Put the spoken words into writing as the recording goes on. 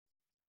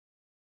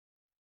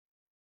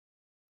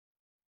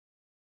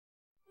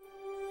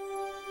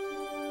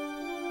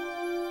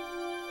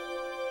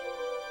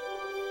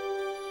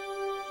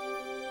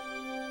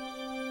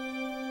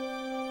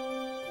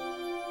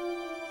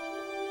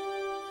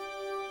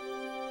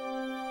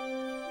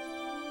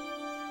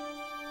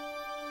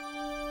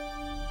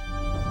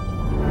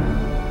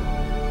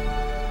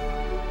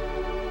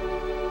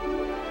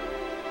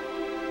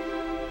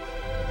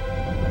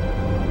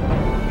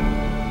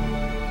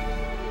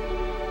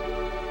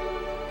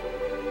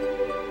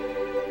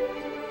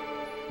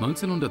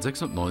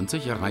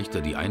1996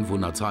 erreichte die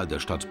Einwohnerzahl der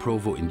Stadt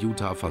Provo in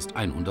Utah fast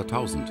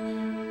 100.000.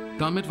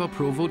 Damit war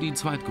Provo die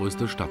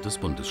zweitgrößte Stadt des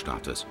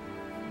Bundesstaates.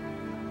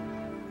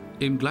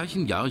 Im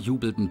gleichen Jahr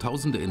jubelten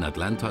Tausende in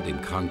Atlanta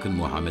dem kranken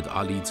Muhammad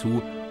Ali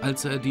zu,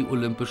 als er die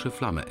olympische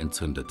Flamme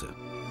entzündete.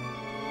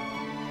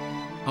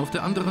 Auf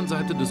der anderen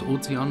Seite des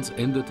Ozeans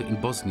endete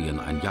in Bosnien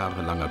ein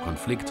jahrelanger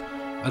Konflikt,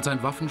 als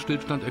ein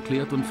Waffenstillstand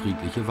erklärt und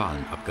friedliche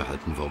Wahlen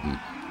abgehalten wurden.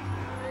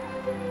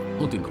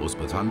 Und in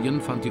Großbritannien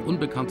fand die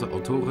unbekannte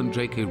Autorin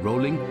J.K.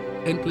 Rowling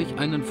endlich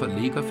einen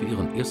Verleger für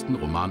ihren ersten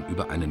Roman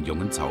über einen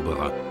jungen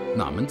Zauberer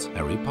namens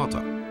Harry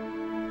Potter.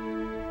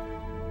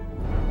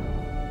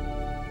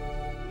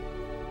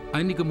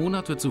 Einige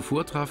Monate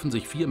zuvor trafen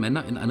sich 4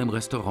 Männer in einem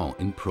Restaurant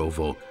in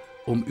Provo,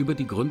 um über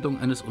die Gründung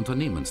eines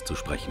Unternehmens zu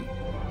sprechen.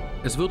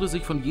 Es würde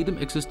sich von jedem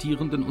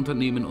existierenden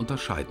Unternehmen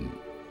unterscheiden.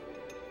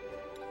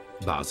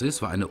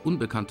 Basis war eine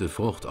unbekannte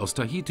Frucht aus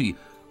Tahiti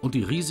und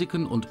die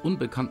Risiken und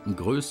unbekannten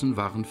Größen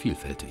waren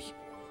vielfältig.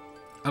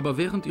 Aber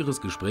während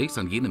ihres Gesprächs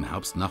an jenem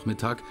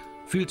Herbstnachmittag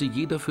fühlte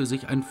jeder für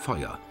sich ein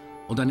Feuer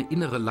und eine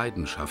innere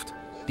Leidenschaft,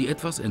 die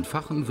etwas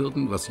entfachen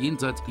würden, was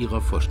jenseits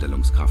ihrer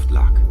Vorstellungskraft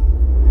lag.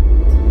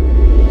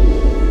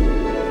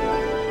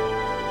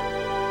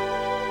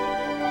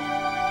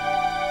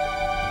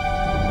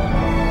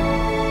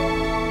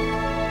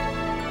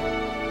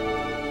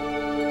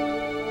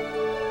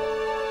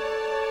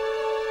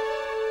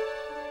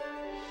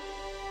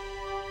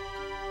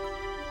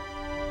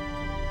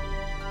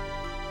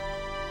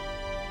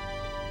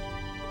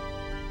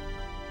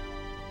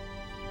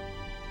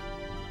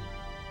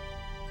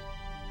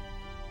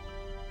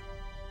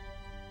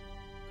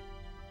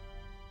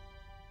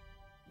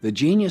 The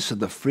genius of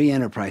the free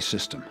enterprise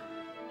system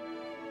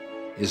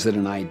is that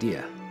an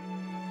idea,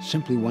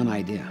 simply one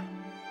idea,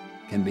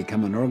 can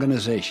become an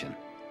organization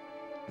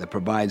that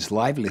provides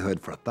livelihood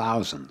for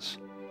thousands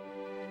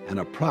and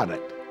a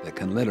product that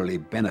can literally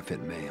benefit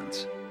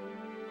millions.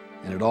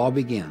 And it all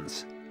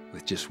begins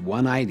with just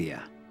one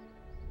idea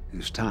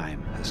whose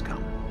time has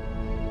come.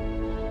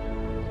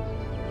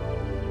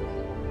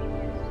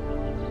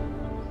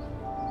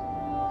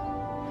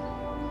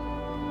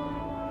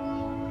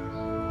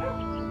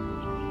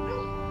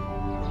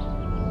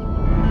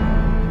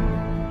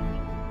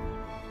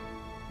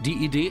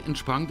 Die Idee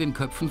entsprang den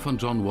Köpfen von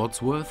John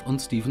Wadsworth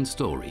und Stephen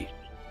Story.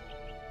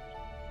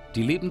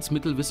 Die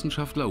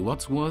Lebensmittelwissenschaftler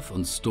Wadsworth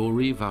und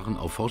Story waren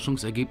auf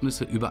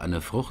Forschungsergebnisse über eine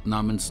Frucht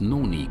namens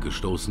Noni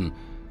gestoßen,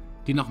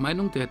 die nach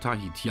Meinung der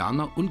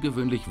Tahitianer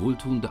ungewöhnlich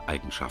wohltuende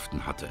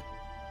Eigenschaften hatte.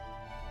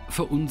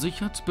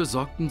 Verunsichert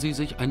besorgten sie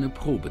sich eine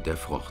Probe der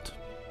Frucht.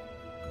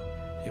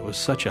 It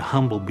was such a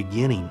humble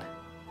beginning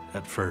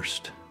at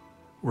first,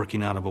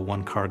 working out of a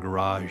one-car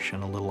garage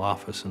and a little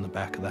office in the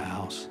back of the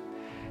house.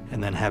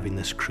 And then having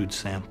this crude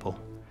sample.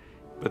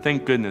 But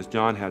thank goodness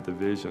John had the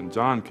vision.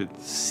 John could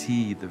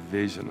see the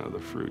vision of the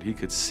fruit. He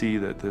could see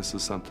that this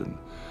is something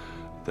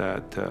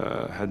that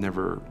had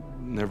never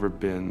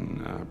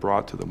been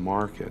brought to the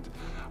market.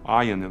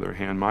 I, on the other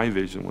hand, my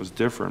vision was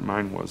different.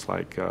 Mine was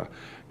like,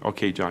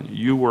 okay, John,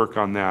 you work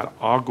on that.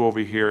 I'll go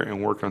over here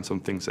and work on some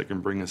things that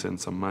can bring us in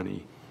some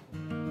money.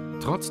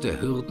 Trotz der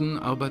Hürden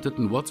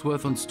arbeiteten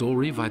Wadsworth und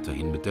Story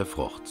weiterhin mit der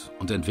Frucht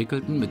und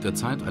entwickelten mit der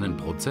Zeit einen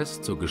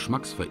Prozess zur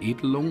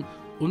Geschmacksveredelung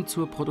und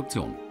zur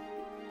Produktion.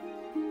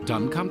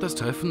 Dann kam das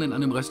Treffen in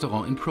einem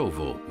Restaurant in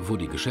Provo, wo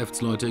die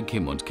Geschäftsleute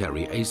Kim und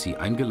Carrie Acey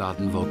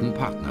eingeladen wurden,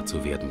 Partner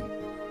zu werden.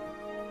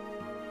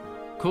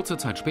 Kurze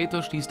Zeit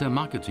später stieß der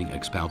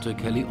Marketing-Experte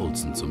Kelly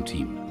Olson zum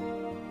Team.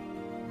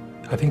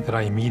 I think that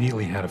I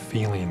immediately had a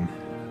feeling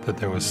that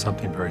there was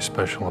something very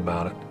special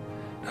about it.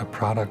 A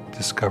product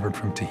discovered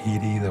from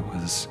Tahiti that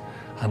was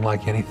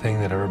unlike anything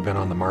that had ever been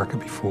on the market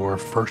before,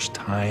 first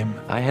time.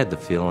 I had the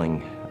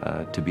feeling,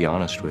 to be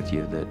honest with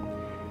you,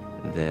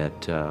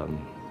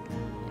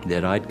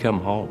 that I'd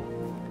come home,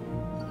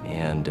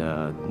 and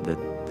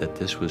that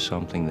this was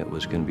something that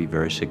was going to be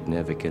very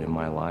significant in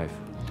my life.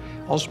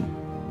 Also,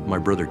 my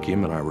brother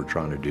Kim and I were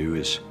trying to do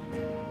is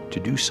to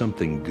do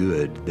something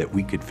good that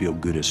we could feel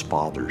good as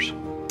fathers.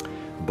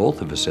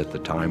 Both of us at the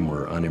time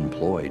were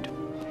unemployed.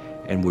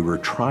 And we were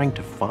trying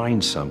to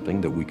find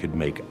something that we could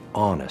make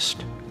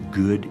honest,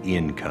 good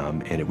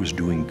income, and it was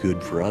doing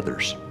good for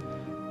others.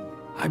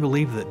 I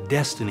believe that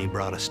destiny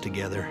brought us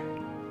together.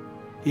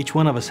 Each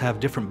one of us have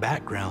different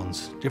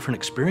backgrounds, different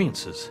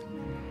experiences,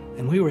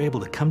 and we were able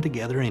to come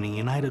together in a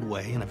united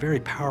way, in a very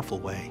powerful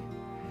way.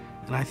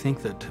 And I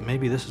think that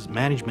maybe this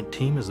management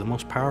team is the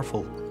most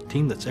powerful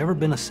team that's ever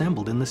been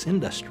assembled in this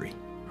industry.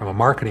 From a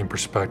marketing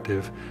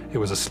perspective, it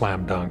was a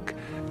slam dunk.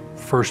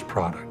 First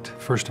product,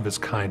 first of its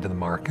kind in the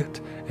market,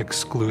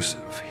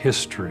 exclusive,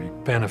 history,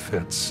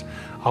 benefits.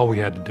 All we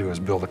had to do was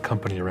build a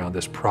company around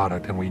this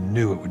product, and we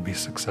knew it would be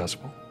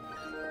successful.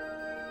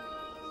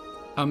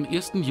 Am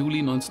 1. Juli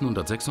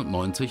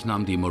 1996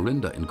 nahm die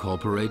Morinda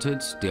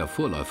Incorporated, der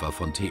Vorläufer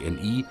von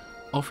TNI,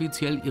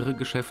 offiziell ihre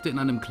Geschäfte in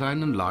einem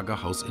kleinen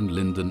Lagerhaus in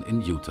Linden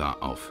in Utah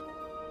auf.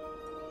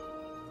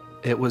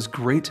 It was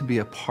great to be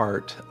a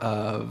part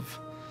of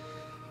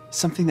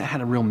something that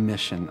had a real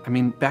mission. I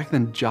mean, back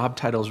then, job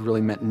titles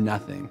really meant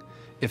nothing.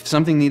 If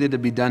something needed to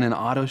be done in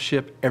auto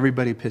ship,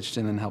 everybody pitched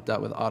in and helped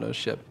out with auto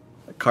ship.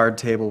 A card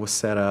table was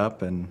set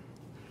up, and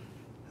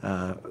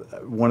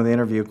one of the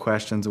interview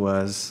questions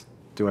was,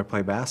 do I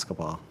play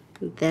basketball?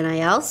 Then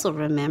I also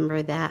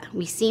remember that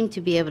we seemed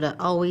to be able to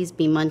always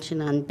be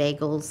munching on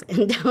bagels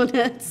and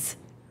donuts.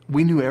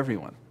 We knew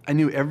everyone. I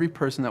knew every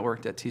person that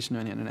worked at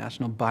Tishnoni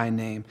International by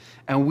name.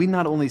 And we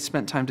not only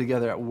spent time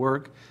together at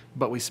work,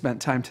 but we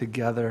spent time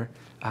together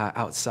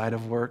outside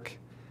of work.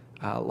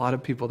 A lot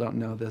of people don't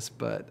know this,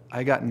 but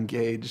I got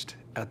engaged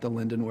at the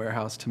Linden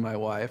warehouse to my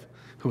wife,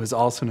 who was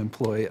also an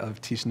employee of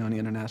Tishnoni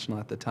International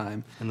at the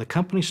time. And the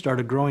company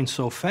started growing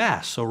so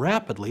fast, so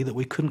rapidly, that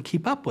we couldn't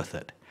keep up with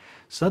it.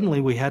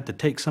 Suddenly, we had to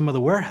take some of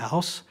the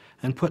warehouse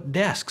and put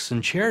desks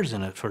and chairs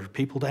in it for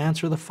people to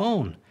answer the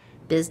phone.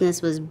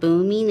 Business was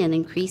booming and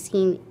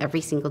increasing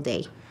every single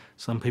day.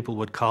 Some people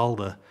would call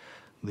the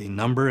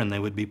number and they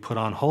would be put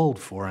on hold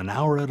for an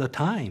hour at a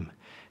time.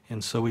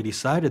 And so we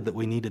decided that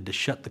we needed to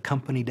shut the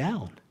company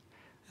down.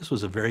 This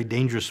was a very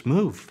dangerous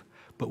move,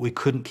 but we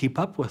couldn't keep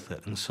up with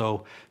it. And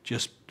so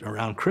just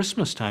around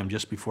Christmas time,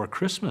 just before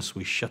Christmas,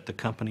 we shut the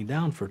company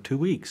down for 2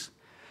 weeks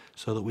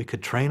so that we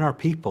could train our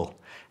people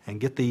and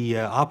get the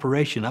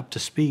operation up to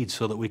speed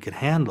so that we could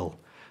handle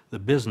the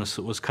business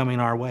that was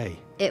coming our way.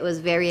 It was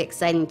very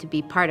exciting to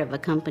be part of a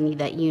company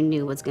that you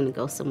knew was going to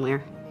go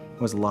somewhere.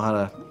 It was a lot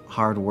of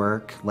hard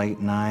work, late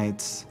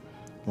nights,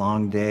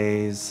 long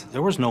days.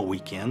 There was no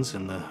weekends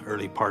in the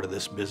early part of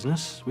this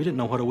business. We didn't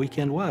know what a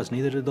weekend was,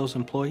 neither did those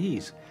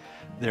employees.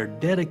 Their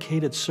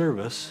dedicated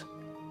service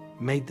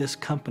made this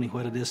company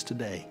what it is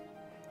today.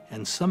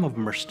 And some of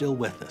them are still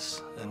with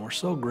us, and we're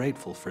so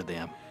grateful for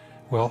them.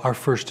 Well, our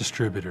first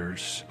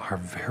distributors are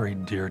very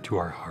dear to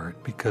our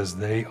heart because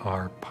they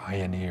are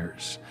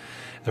pioneers.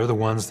 They're the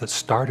ones that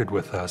started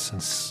with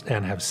us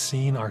and have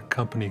seen our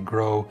company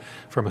grow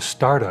from a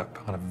startup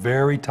on a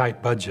very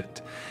tight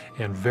budget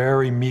and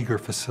very meager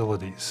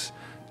facilities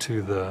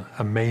to the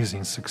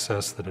amazing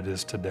success that it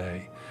is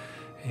today.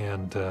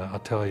 And I'll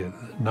tell you,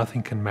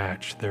 nothing can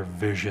match their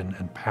vision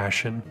and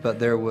passion. But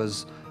there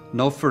was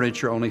no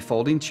furniture, only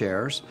folding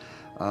chairs.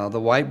 The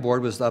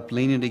whiteboard was up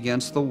leaning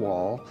against the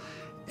wall.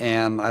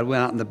 And I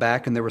went out in the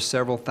back and there were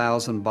several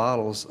thousand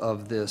bottles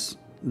of this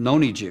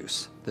noni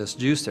juice, this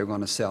juice they're going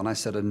to sell. And I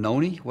said, a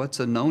noni? What's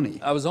a noni?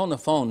 I was on the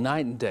phone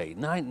night and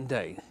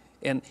day.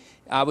 And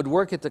I would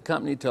work at the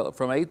company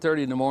from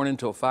 8:30 in the morning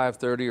till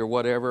 5:30 or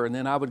whatever, and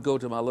then I would go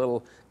to my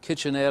little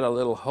kitchenette, a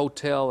little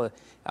hotel.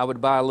 I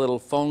would buy little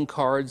phone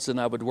cards and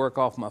I would work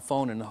off my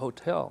phone in the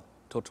hotel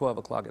till 12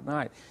 o'clock at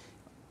night.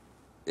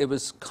 It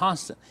was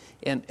constant.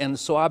 And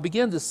so I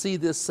began to see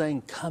this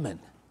thing coming.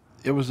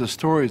 It was the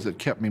stories that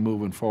kept me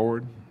moving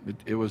forward.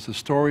 It was the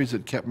stories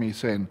that kept me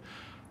saying,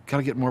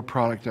 gotta get more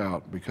product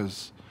out,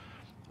 because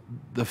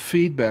the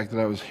feedback that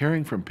I was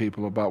hearing from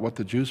people about what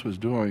the juice was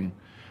doing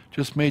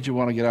just made you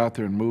want to get out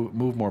there and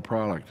move more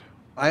product.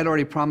 I had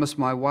already promised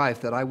my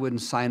wife that I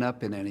wouldn't sign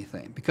up in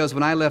anything, because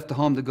when I left the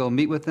home to go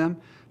meet with them,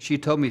 she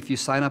told me, if you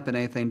sign up in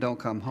anything, don't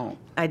come home.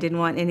 I didn't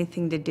want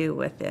anything to do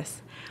with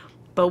this.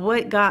 But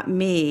what got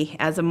me,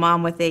 as a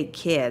mom with 8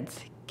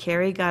 kids,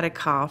 Kerry got a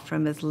call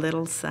from his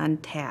little son,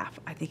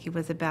 Taff. I think he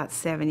was about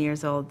 7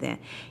 years old then.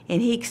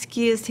 And he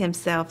excused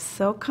himself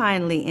so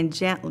kindly and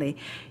gently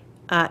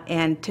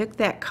and took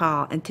that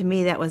call. And to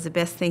me, that was the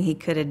best thing he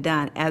could have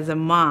done as a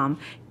mom,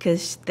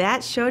 because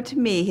that showed to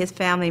me his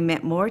family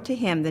meant more to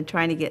him than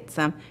trying to get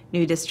some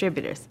new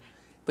distributors.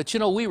 But you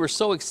know, we were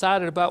so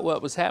excited about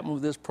what was happening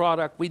with this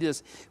product,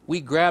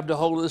 we grabbed a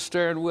hold of the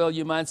steering wheel,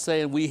 you might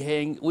say, and we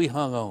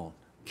hung on.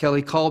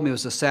 Kelly called me, it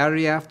was a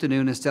Saturday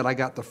afternoon, and said I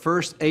got the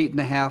first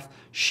 8.5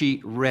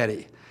 sheet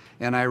ready.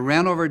 And I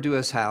ran over to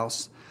his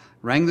house,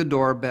 rang the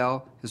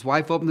doorbell, his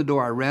wife opened the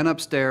door, I ran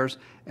upstairs,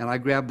 and I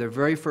grabbed the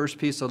very first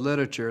piece of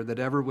literature that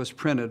ever was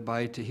printed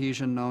by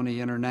Tahitian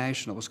Noni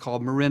International. It was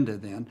called Mirinda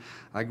then.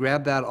 I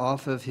grabbed that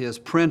off of his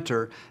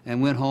printer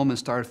and went home and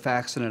started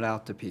faxing it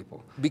out to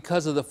people.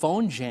 Because of the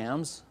phone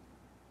jams,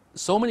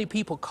 so many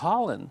people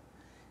calling,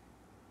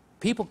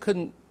 people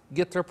couldn't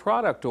get their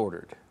product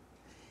ordered.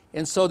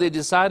 And so they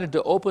decided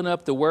to open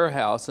up the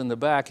warehouse in the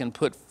back and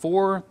put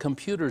 4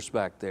 computers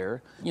back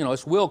there, you know,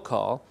 it's will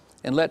call,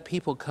 and let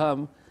people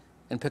come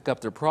and pick up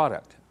their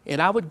product.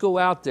 And I would go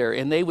out there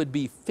and they would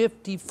be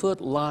 50-foot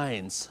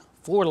lines,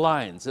 4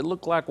 lines. It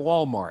looked like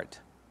Walmart.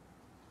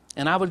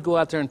 And I would go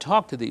out there and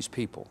talk to these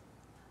people.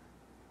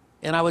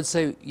 And I would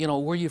say, you know,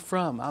 where are you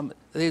from?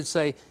 They'd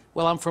say,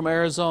 well, I'm from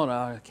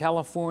Arizona,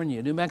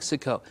 California, New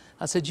Mexico.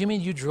 I said, you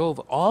mean you drove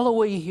all the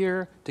way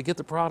here to get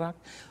the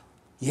product?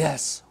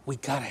 Yes, we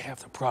gotta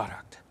have the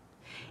product.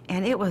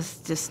 And it was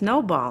just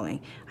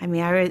snowballing. I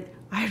mean,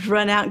 I'd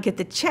run out and get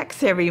the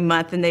checks every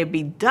month, and they'd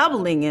be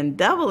doubling and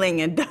doubling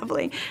and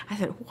doubling. I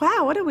said,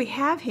 wow, what do we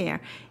have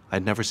here?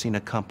 I'd never seen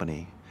a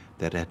company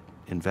that had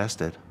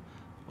invested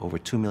over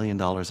 $2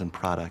 million in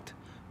product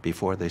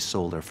before they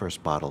sold their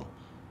first bottle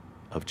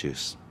of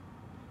juice.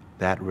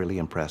 That really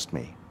impressed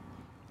me.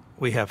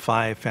 We have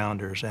 5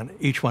 founders, and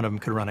each one of them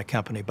could run a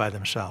company by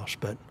themselves,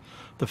 but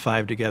The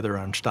five together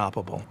are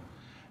unstoppable.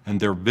 And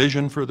their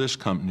vision for this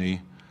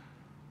company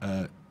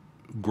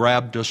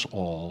grabbed us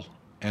all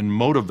and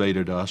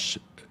motivated us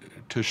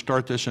to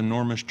start this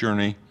enormous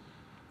journey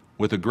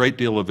with a great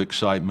deal of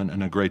excitement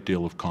and a great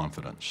deal of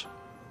confidence.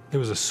 There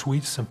was a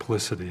sweet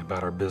simplicity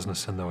about our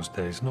business in those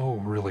days, no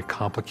really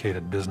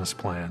complicated business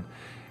plan.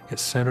 It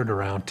centered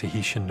around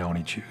Tahitian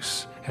noni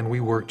juice, and we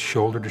worked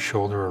shoulder to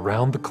shoulder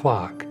around the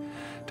clock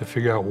to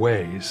figure out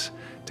ways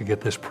to get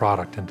this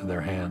product into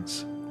their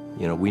hands.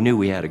 You know, we knew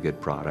we had a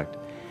good product,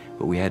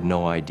 but we had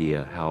no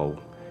idea how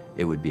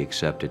it would be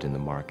accepted in the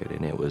market,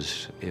 and it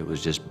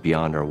was just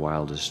beyond our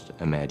wildest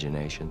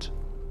imaginations.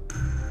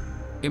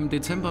 Im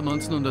Dezember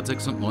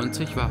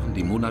 1996 waren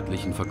die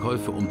monatlichen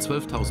Verkäufe um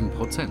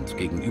 12.000%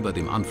 gegenüber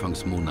dem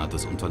Anfangsmonat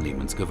des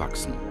Unternehmens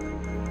gewachsen.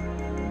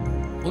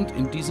 Und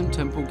in diesem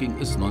Tempo ging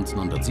es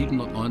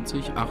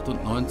 1997,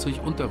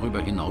 98 und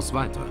darüber hinaus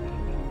weiter,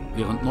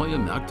 während neue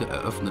Märkte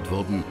eröffnet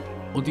wurden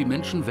und die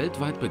Menschen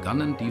weltweit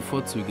begannen, die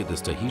Vorzüge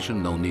des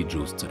Tahitian Noni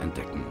Juice zu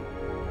entdecken.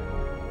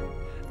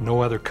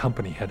 No other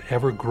company had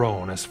ever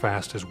grown as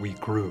fast as we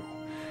grew.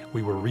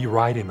 We were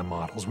rewriting the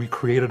models. We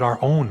created our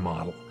own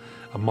model,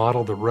 a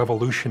model that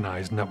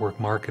revolutionized network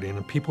marketing,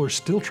 and people are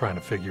still trying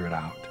to figure it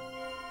out.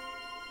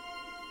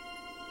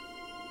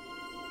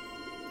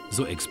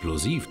 So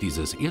explosiv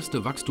dieses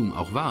erste Wachstum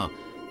auch war,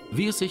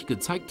 wie es sich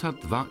gezeigt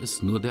hat, war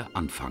es nur der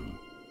Anfang.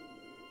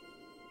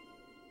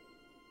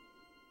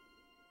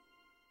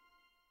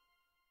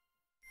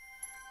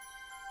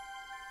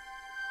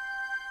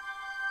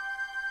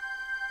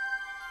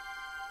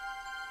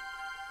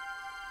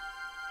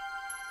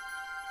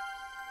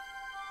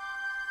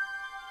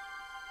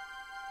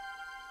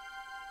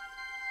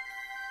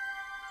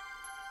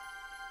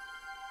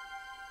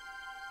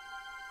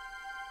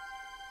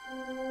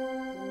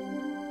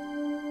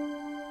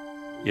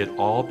 It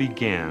all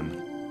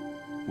began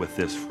with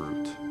this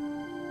fruit.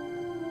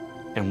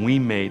 And we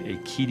made a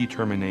key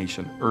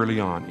determination early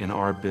on in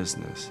our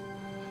business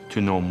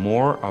to know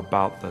more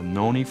about the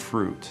noni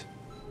fruit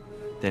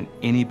than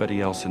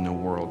anybody else in the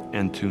world,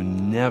 and to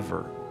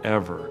never,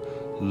 ever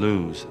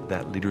lose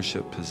that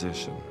leadership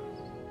position.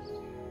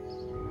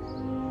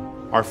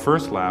 Our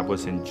first lab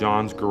was in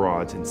John's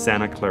garage in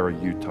Santa Clara,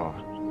 Utah.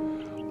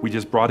 We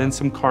just brought in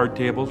some card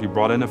tables, we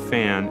brought in a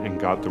fan, and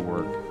got to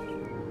work.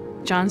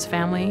 John's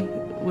family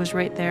was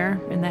right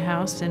there in the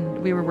house, and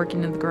we were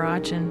working in the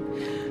garage, and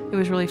it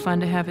was really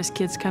fun to have his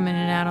kids come in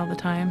and out all the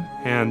time.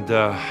 And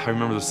I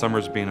remember the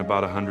summers being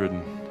about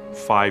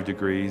 105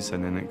 degrees,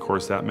 and then of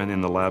course that meant in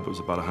the lab it was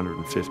about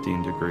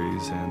 115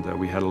 degrees, and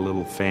we had a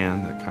little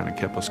fan that kind of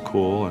kept us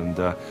cool, and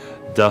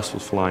dust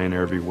was flying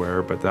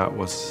everywhere, but that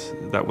was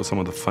some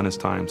of the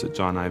funnest times that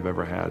John and I have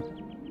ever had.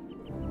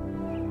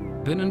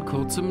 Binnen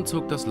kurzem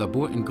zog das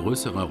Labor in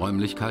größere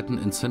Räumlichkeiten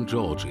in St.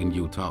 George in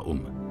Utah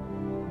um.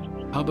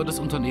 Aber das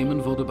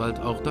Unternehmen wurde bald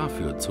auch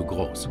dafür zu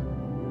groß.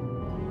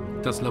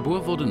 Das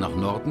Labor wurde nach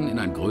Norden in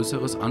ein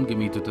größeres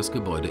angemietetes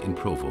Gebäude in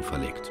Provo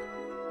verlegt.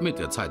 Mit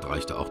der Zeit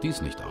reichte auch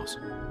dies nicht aus.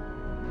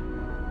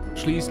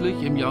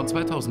 Schließlich im Jahr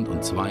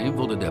 2002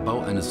 wurde der Bau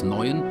eines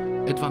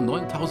neuen, etwa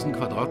 9.000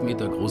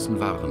 Quadratmeter großen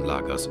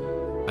Warenlagers,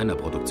 einer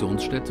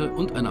Produktionsstätte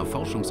und einer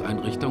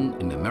Forschungseinrichtung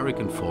in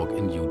American Fork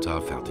in Utah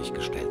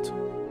fertiggestellt.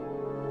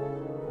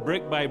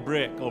 Brick by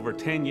brick, over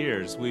 10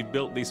 years, we've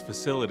built these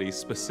facilities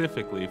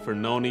specifically for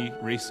noni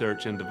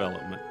research and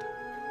development.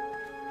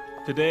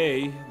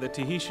 Today, the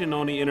Tahitian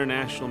Noni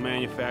International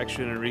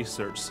Manufacturing and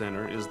Research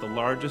Center is the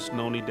largest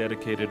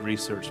noni-dedicated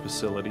research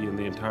facility in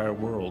the entire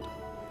world.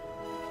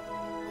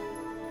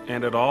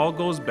 And it all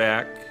goes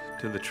back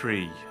to the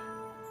tree.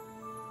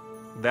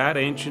 That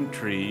ancient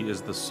tree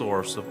is the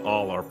source of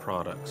all our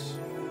products.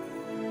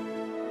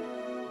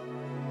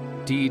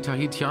 Die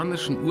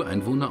tahitianischen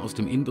Ureinwohner aus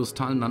dem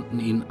Industal nannten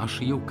ihn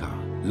Ashioka,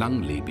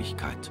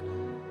 Langlebigkeit.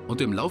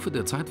 Und im Laufe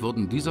der Zeit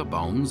wurden dieser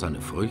Baum,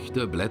 seine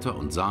Früchte, Blätter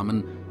und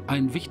Samen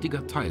ein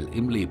wichtiger Teil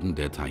im Leben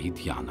der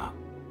Tahitianer.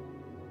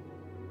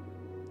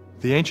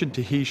 The ancient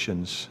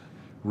Tahitians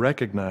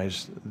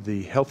recognized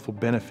the healthful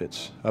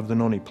benefits of the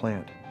noni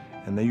plant,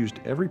 and they used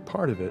every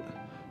part of it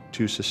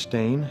to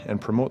sustain and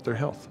promote their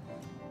health.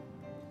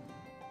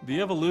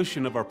 The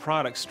evolution of our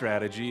product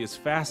strategy is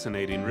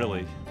fascinating,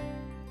 really.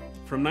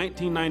 From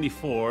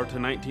 1994 to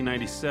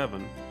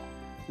 1997,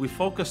 we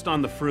focused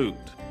on the fruit,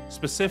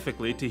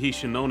 specifically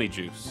Tahitian noni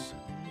juice.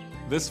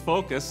 This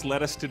focus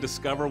led us to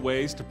discover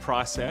ways to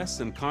process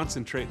and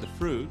concentrate the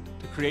fruit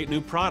to create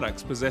new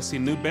products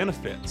possessing new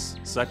benefits,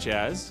 such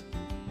as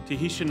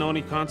Tahitian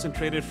noni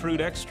concentrated fruit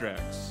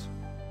extracts,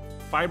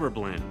 fiber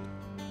blend,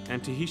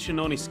 and Tahitian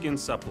noni skin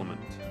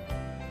supplement.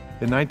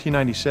 In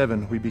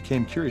 1997, we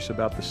became curious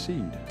about the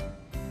seed,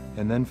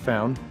 and then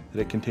found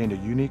that it contained a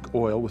unique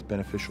oil with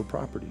beneficial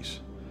properties.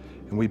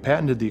 And we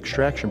patented the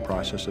extraction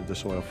process of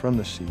this oil from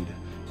the seed,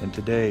 and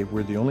today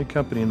we're the only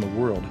company in the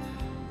world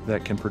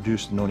that can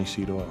produce the noni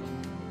seed oil.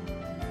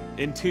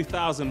 In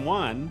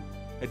 2001,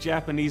 a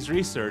Japanese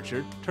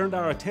researcher turned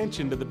our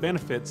attention to the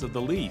benefits of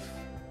the leaf.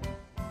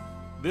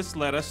 This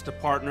led us to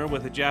partner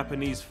with a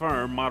Japanese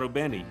firm,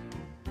 Marubeni.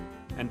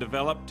 and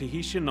developed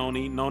Tahitian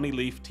noni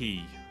leaf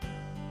tea.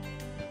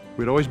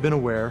 We'd always been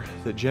aware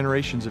that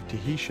generations of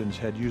Tahitians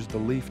had used the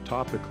leaf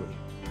topically.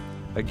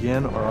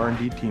 Again, our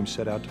R&D team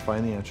set out to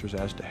find the answers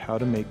as to how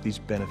to make these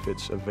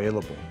benefits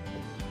available.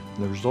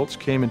 And the results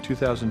came in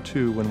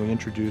 2002 when we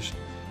introduced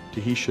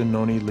Tahitian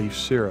noni leaf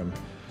serum,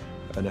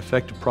 an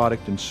effective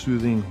product in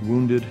soothing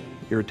wounded,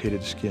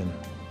 irritated skin.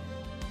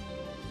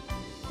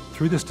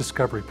 Through this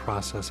discovery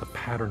process, a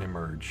pattern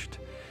emerged.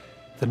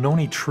 The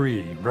noni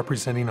tree,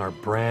 representing our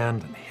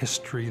brand and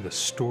history, the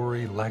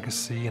story,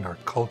 legacy, and our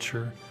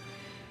culture.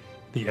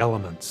 The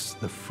elements,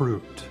 the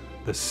fruit,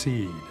 the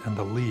seed, and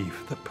the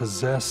leaf that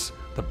possess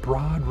the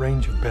broad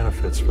range of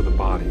benefits for the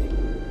body.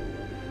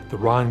 The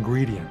raw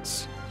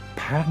ingredients,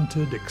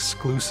 patented,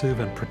 exclusive,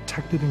 and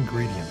protected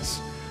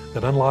ingredients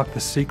that unlock the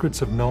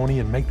secrets of noni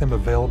and make them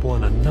available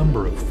in a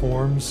number of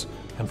forms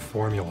and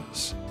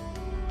formulas.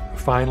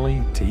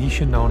 Finally,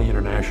 Tahitian Noni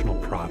International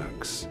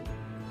products.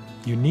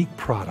 Unique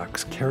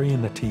products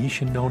carrying the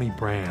Tahitian Noni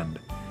brand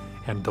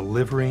and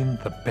delivering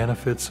the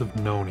benefits of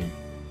noni,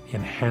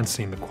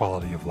 enhancing the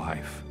quality of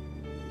life.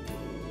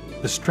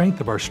 The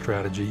strength of our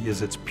strategy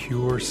is its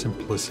pure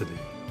simplicity.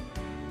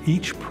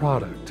 Each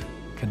product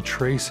can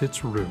trace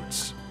its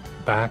roots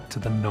back to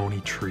the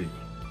noni tree.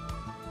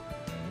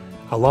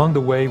 Along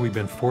the way, we've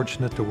been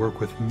fortunate to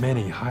work with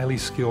many highly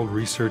skilled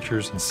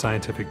researchers and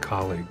scientific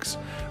colleagues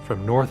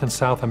from North and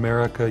South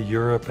America,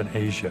 Europe, and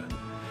Asia.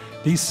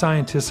 These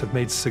scientists have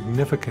made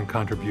significant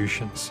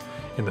contributions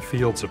in the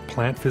fields of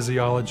plant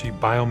physiology,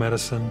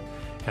 biomedicine,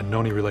 and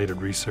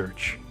noni-related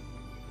research.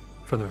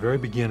 From the very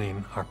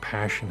beginning, our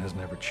passion has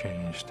never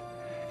changed.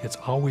 It's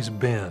always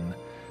been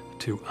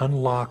to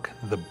unlock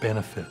the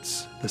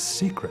benefits, the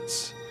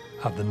secrets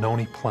of the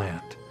noni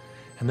plant,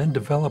 and then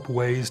develop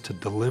ways to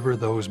deliver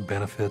those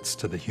benefits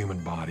to the human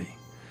body.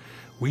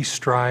 We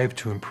strive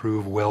to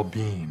improve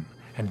well-being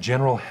and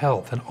general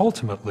health, and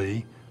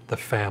ultimately, the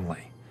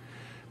family.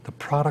 The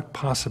product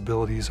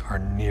possibilities are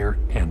near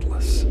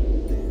endless.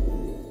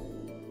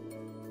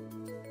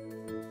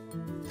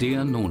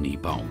 Der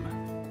Noni-Baum.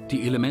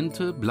 Die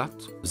Elemente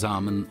Blatt,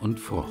 Samen und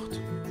Frucht.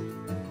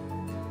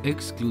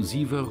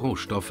 Exklusive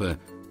Rohstoffe,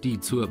 die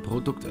zur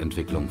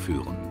Produktentwicklung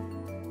führen.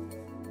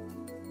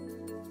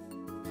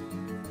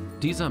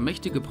 Dieser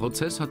mächtige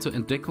Prozess hat zur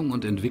Entdeckung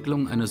und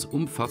Entwicklung eines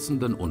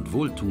umfassenden und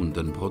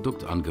wohltuenden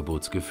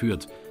Produktangebots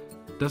geführt,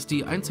 das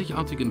die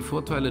einzigartigen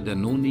Vorteile der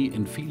Noni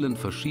in vielen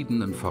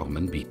verschiedenen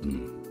Formen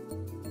bieten.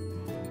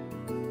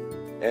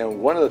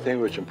 And one of the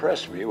things which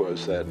impressed me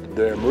was that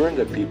the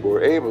Marinda people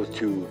were able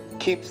to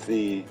keep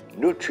the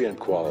nutrient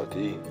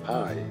quality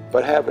high,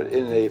 but have it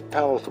in a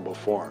palatable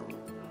form.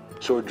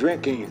 So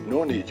drinking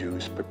noni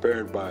juice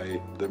prepared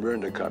by the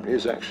Marinda company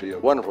is actually a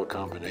wonderful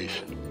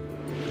combination.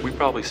 We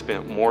probably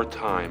spent more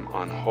time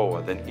on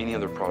hoa than any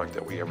other product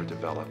that we ever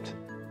developed.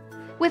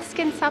 With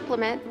Skin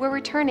Supplement, we're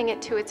returning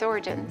it to its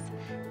origins,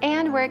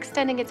 and we're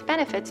extending its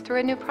benefits through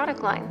a new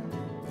product line.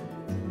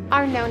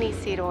 Our noni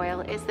seed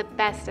oil is the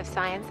best of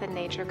science and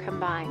nature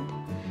combined,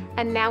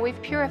 and now we've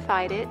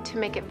purified it to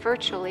make it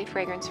virtually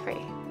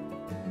fragrance-free.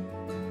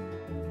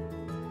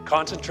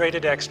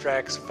 Concentrated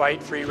extracts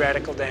fight free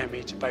radical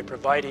damage by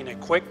providing a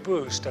quick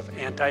boost of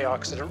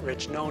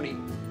antioxidant-rich noni.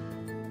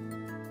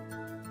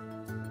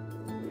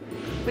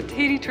 With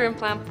Tahiti Trim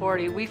Plant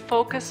 40, we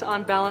focus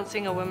on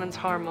balancing a woman's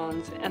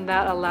hormones, and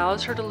that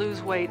allows her to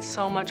lose weight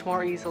so much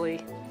more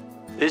easily.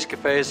 These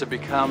cafes have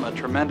become a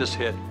tremendous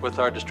hit with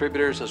our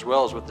distributors as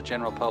well as with the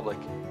general public.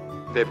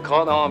 They've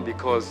caught on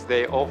because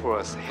they offer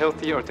us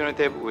healthy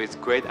alternative with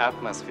great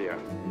atmosphere.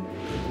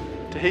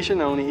 Tahitian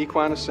Noni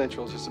Equine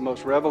Essentials is the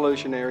most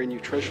revolutionary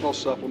nutritional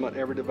supplement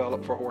ever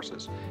developed for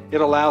horses.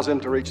 It allows them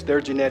to reach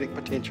their genetic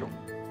potential.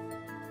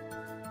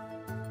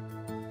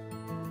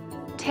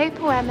 Te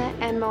Poema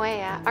and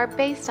Moea are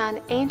based on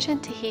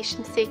ancient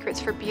Tahitian secrets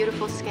for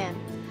beautiful skin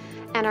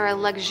and are a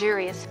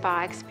luxurious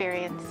spa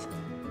experience.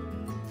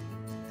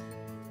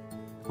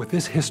 With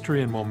this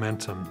history and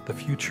momentum, the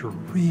future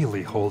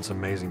really holds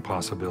amazing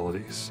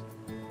possibilities.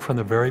 From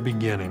the very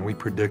beginning, we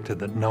predicted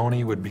that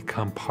noni would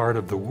become part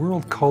of the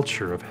world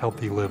culture of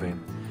healthy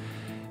living.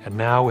 And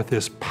now with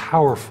this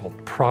powerful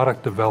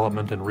product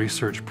development and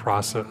research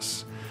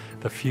process,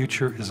 the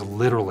future is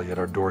literally at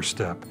our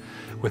doorstep,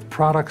 with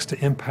products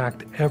to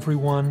impact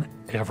everyone,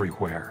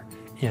 everywhere,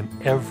 in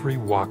every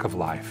walk of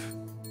life.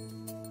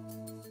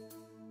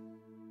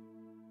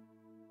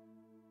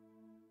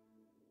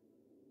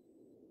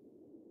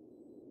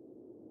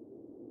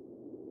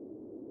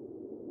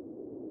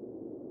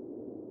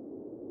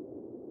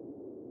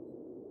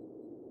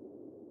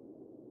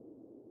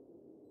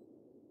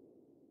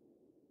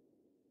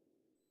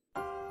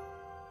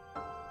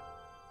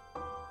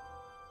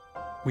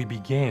 We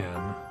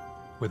began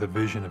with a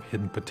vision of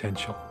hidden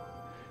potential,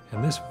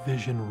 and this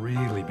vision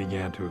really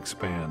began to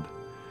expand.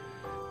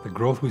 The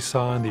growth we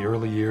saw in the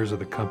early years of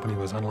the company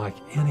was unlike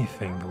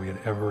anything that we had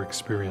ever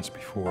experienced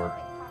before.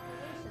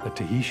 The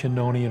Tahitian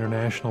Noni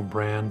International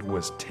brand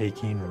was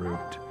taking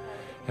root,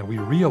 and we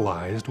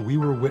realized we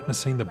were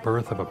witnessing the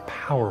birth of a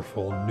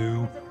powerful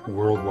new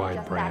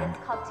worldwide brand.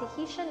 It's called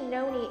Tahitian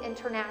Noni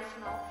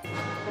International.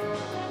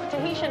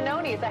 Tahitian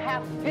Noni is a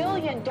 $500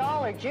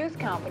 million juice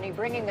company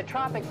bringing the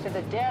tropics to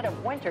the dead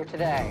of winter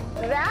today.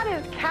 That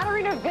is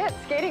Katarina Witt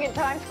skating in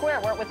Times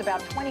Square where it was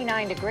about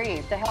 29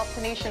 degrees. To help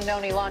Tahitian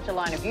Noni launch a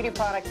line of beauty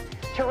products,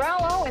 Terrell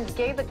Owens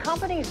gave the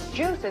company's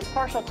juices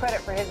partial credit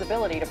for his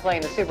ability to play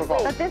in the Super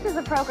Bowl. But this is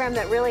a program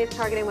that really is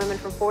targeting women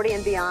from 40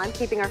 and beyond,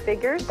 keeping our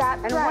figures.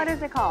 And right. what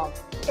is it called?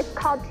 It's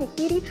called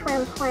Tahiti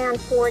Trim Plan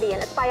 40,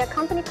 and it's by a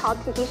company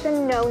called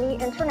Tahitian Noni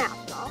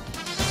International.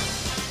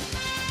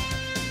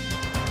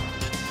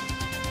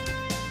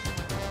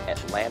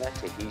 Atlanta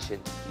Tahitian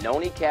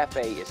Noni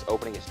Cafe is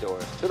opening its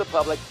doors to the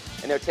public,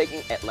 and they're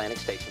taking Atlantic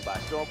Station by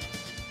storm.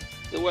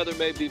 The weather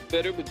may be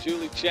bitter, but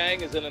Julie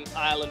Chang is in an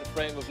island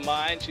frame of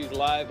mind. She's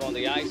live on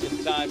the ice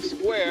in Times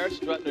Square,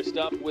 strutting her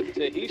stuff with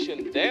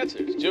Tahitian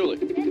dancers.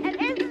 Julie.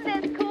 And isn't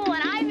this cool?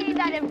 And I mean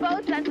that in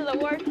both sense of the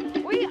word.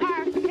 We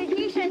are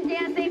Tahitian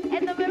dancing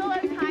in the middle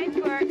of Times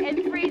Square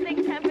in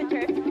freezing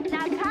temperatures.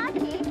 Now,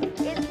 Taki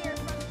is here.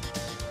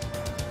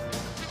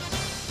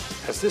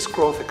 As this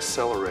growth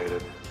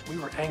accelerated, we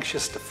were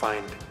anxious to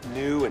find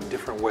new and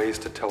different ways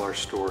to tell our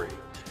story.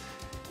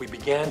 We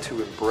began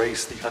to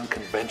embrace the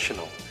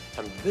unconventional,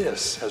 and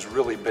this has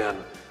really been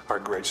our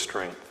great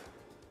strength.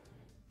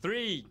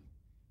 3,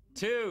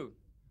 2,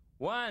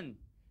 1,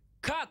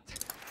 cut!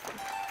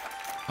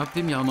 Ab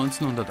dem Jahr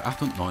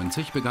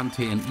 1998 begann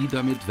TNI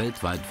damit,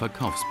 weltweit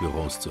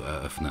Verkaufsbüros zu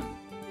eröffnen.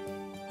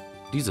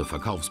 Diese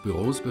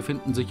Verkaufsbüros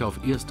befinden sich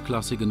auf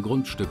erstklassigen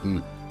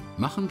Grundstücken,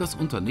 machen das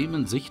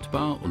Unternehmen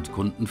sichtbar und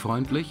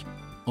kundenfreundlich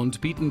und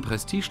bieten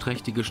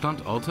prestigeträchtige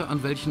Standorte,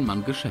 an welchen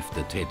man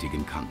Geschäfte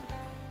tätigen kann.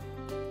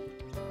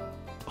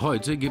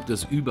 Heute gibt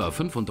es über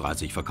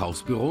 35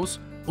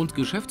 Verkaufsbüros und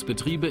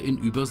Geschäftsbetriebe in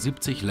über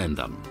 70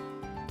 Ländern.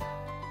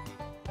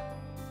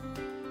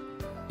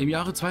 Im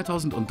Jahre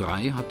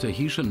 2003 hat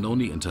Tahitian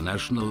Noni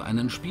International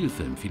einen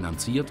Spielfilm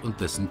finanziert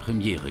und dessen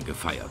Premiere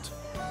gefeiert.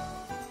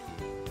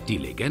 Die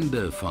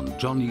Legende von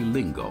Johnny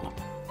Lingo.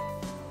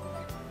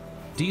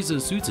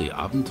 Dieses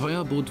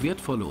Südseeabenteuer bot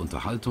wertvolle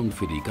Unterhaltung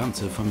für die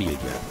ganze Familie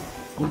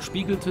und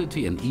spiegelte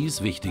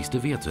TNIs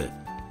wichtigste Werte: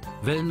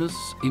 Wellness,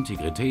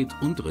 Integrität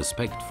und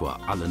Respekt vor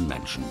allen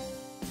Menschen.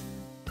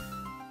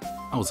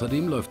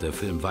 Außerdem läuft der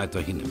Film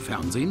weiterhin im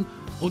Fernsehen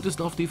und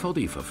ist auf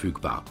DVD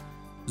verfügbar.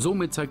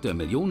 Somit zeigt er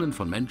Millionen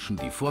von Menschen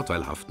die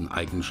vorteilhaften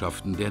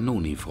Eigenschaften der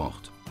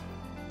Noni-Frucht.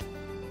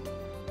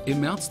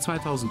 Im März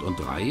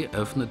 2003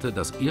 öffnete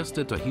das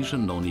erste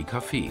Tahitian Noni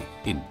Café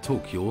in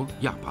Tokio,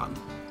 Japan.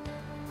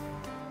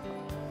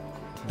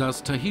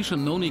 Das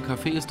Tahitian Noni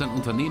Café ist ein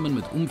Unternehmen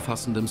mit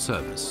umfassendem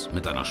Service,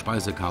 mit einer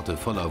Speisekarte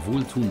voller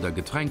wohltuender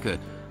Getränke,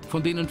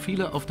 von denen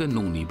viele auf der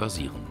Noni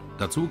basieren.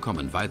 Dazu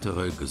kommen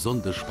weitere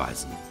gesunde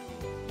Speisen.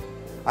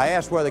 I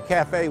asked where the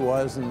cafe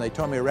was and they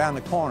told me around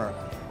the corner.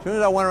 As soon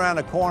as I went around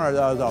the corner,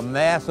 there was a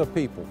mass of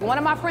people. One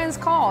of my friends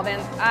called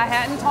and I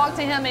hadn't talked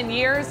to him in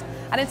years.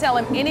 I didn't tell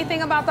him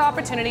anything about the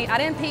opportunity. I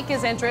didn't pique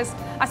his interest.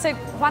 I said,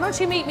 why don't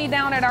you meet me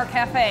down at our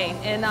cafe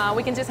and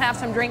we can just have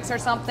some drinks or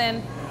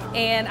something.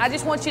 And I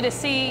just want you to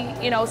see,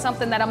 you know,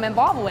 something that I'm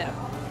involved with.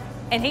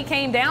 And he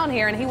came down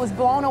here and he was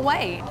blown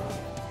away.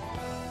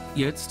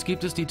 Jetzt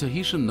gibt es die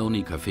Tahitian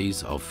Noni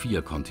Cafés auf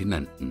 4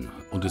 Kontinenten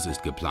und es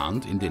ist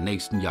geplant, in den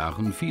nächsten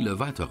Jahren viele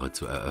weitere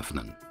zu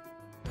eröffnen.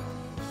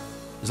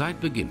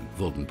 Seit Beginn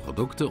wurden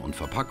Produkte und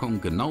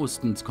Verpackung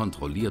genauestens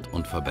kontrolliert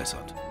und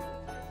verbessert.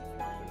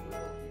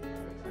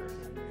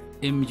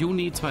 Im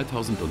Juni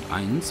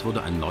 2001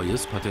 wurde ein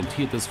neues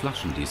patentiertes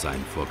Flaschendesign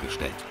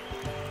vorgestellt.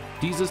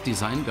 Dieses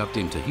Design gab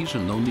dem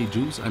Tahitian Noni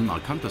Juice ein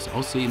markantes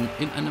Aussehen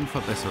in einem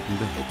verbesserten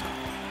Behälter.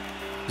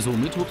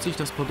 Somit hob sich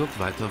das Produkt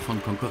weiter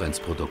von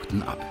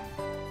Konkurrenzprodukten ab.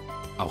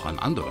 Auch an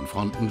anderen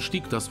Fronten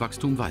stieg das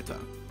Wachstum weiter.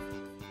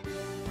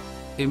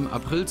 Im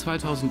April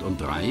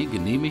 2003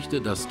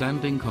 genehmigte das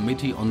Standing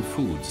Committee on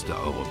Foods der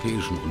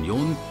Europäischen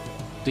Union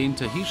den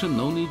Tahitian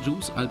Noni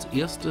Juice als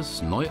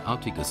erstes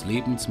neuartiges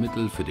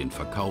Lebensmittel für den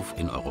Verkauf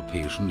in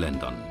europäischen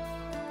Ländern.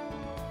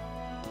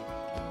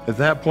 At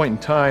that point in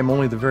time,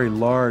 only the very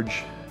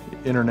large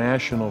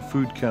international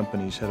food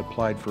companies had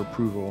applied for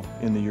approval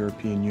in the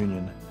European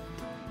Union.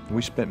 And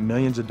we spent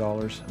millions of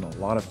dollars and a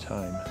lot of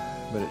time,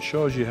 but it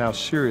shows you how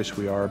serious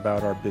we are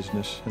about our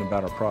business and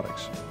about our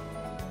products.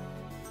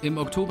 Im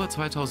Oktober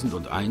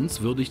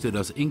 2001 würdigte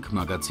das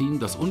Inc-Magazin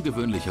das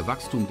ungewöhnliche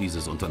Wachstum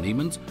dieses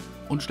Unternehmens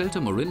und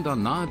stellte Morinda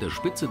nahe der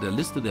Spitze der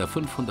Liste der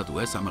 500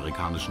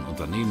 US-amerikanischen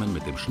Unternehmen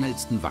mit dem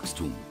schnellsten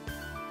Wachstum.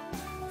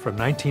 From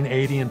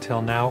 1980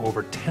 until now,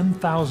 over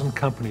 10,000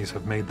 companies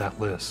have made that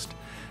list.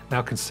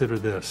 Now consider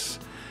this.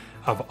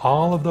 Of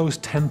all of those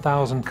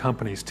 10,000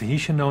 companies,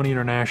 Tahitian Noni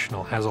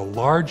International has a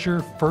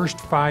larger first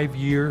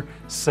 5-year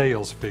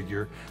sales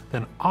figure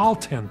than all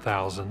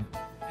 10,000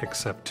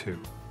 except 2.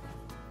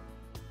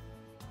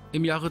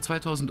 Im Jahre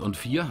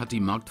 2004 hat die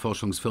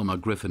Marktforschungsfirma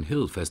Griffin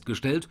Hill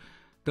festgestellt,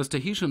 dass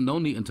Tahitian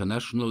Noni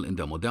International in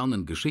der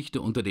modernen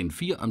Geschichte unter den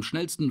 4 am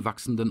schnellsten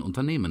wachsenden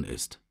Unternehmen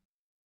ist.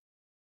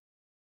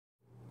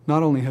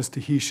 Not only has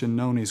Tahitian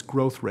Noni's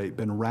growth rate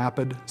been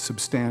rapid,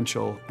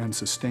 substantial, and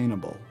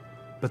sustainable,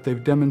 but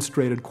they've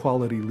demonstrated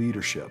quality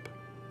leadership,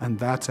 and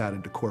that's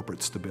added to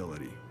corporate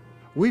stability.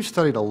 We've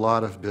studied a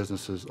lot of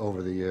businesses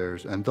over the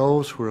years, and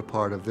those who are a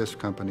part of this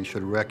company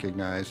should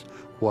recognize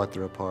what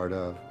they're a part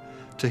of.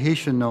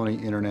 Tahitian Noni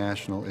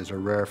International is a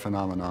rare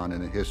phenomenon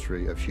in the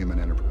history of human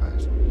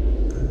enterprise.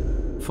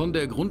 Von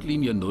der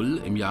Grundlinie Null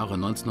im Jahre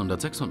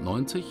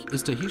 1996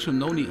 ist Tahitian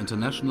Noni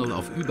International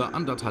auf über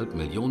 1,5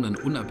 Millionen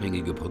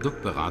unabhängige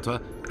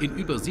Produktberater in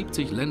über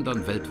 70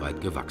 Ländern weltweit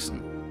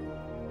gewachsen.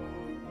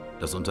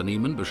 Das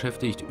Unternehmen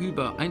beschäftigt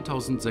über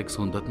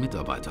 1600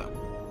 Mitarbeiter.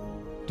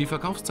 Die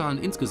Verkaufszahlen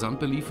insgesamt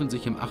beliefen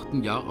sich im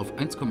 8. Jahr auf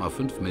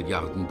 1,5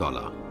 Milliarden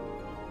 $.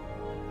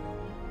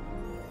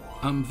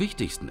 Am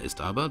wichtigsten ist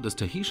aber, dass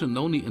Tahitian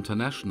Noni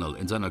International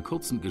in seiner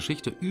kurzen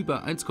Geschichte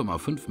über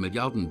 1,5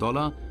 Milliarden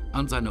 $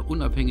 an seine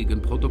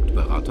unabhängigen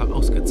Produktberater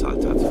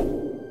ausgezahlt hat.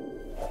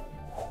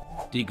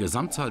 Die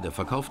Gesamtzahl der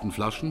verkauften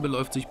Flaschen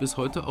beläuft sich bis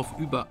heute auf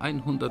über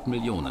 100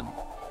 Millionen.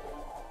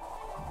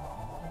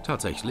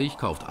 Tatsächlich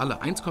kauft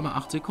alle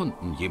 1,8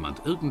 Sekunden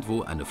jemand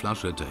irgendwo eine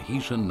Flasche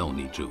Tahitian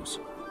Noni Juice.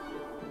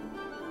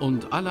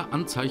 Und alle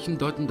Anzeichen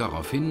deuten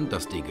darauf hin,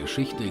 dass die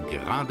Geschichte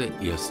gerade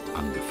erst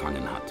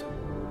angefangen hat.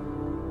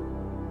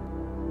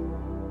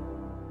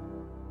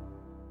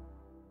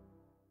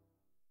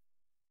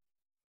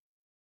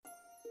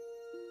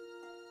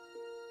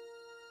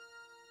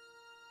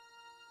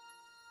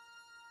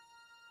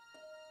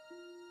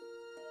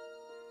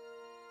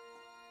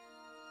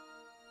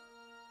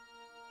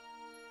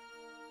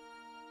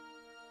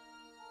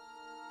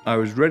 I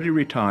was ready to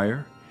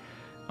retire.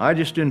 I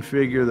just didn't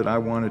figure that I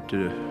wanted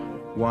to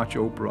watch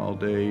Oprah all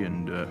day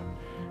and,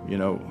 you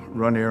know,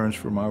 run errands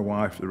for my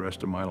wife the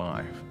rest of my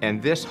life.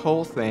 And this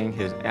whole thing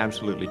has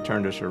absolutely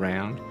turned us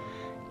around,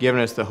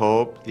 given us the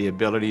hope, the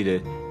ability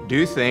to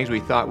do things we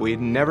thought we'd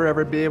never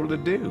ever be able to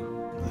do.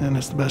 And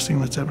it's the best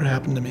thing that's ever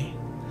happened to me.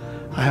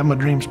 I have my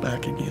dreams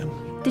back again.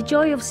 The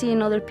joy of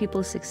seeing other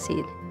people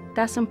succeed,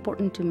 that's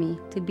important to me,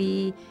 to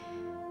be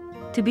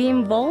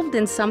involved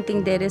in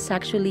something that is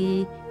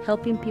actually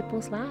helping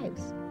people's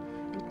lives.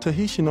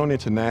 Tahitian Noni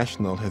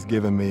International has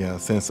given me a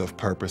sense of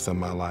purpose in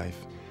my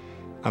life.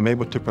 I'm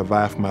able to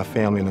provide for my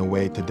family in a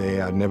way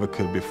today I never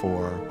could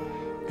before,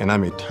 and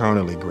I'm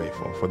eternally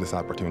grateful for this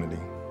opportunity.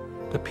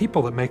 The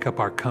people that make up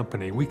our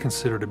company we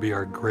consider to be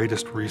our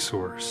greatest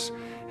resource,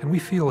 and we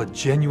feel a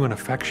genuine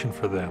affection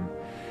for them.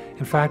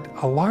 In fact,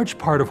 a large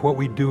part of what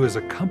we do as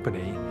a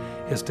company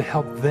is to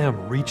help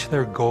them reach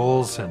their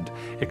goals and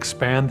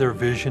expand their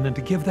vision and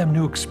to give them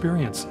new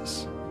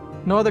experiences.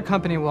 No other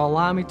company will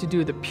allow me to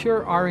do the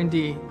pure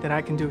R&D that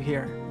I can do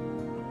here.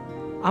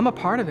 I'm a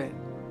part of it.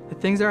 The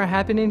things that are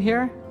happening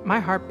here,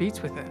 my heart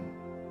beats with it.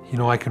 You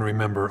know, I can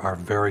remember our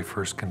very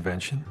first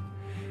convention.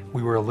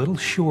 We were a little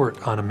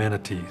short on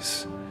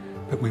amenities,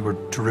 but we were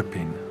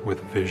dripping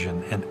with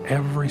vision, and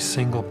every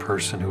single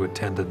person who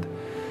attended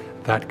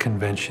that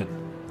convention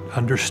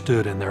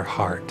understood in their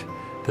heart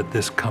that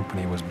this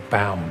company was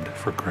bound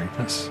for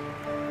greatness.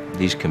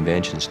 These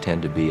conventions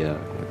tend to be a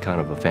kind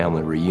of a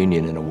family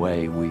reunion in a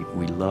way.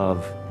 We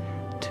love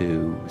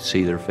to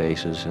see their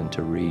faces and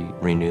to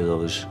renew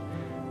those,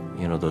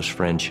 you know, those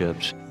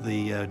friendships.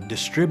 The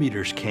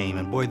distributors came,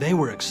 and boy, they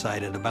were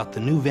excited about the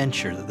new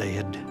venture that they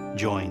had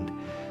joined.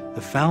 The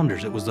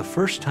founders, it was the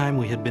first time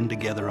we had been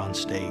together on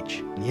stage.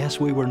 And yes,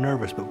 we were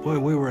nervous, but boy,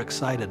 we were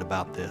excited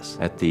about this.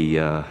 At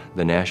the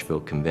Nashville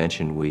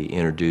convention, we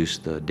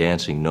introduced the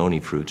dancing noni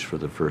fruits for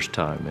the first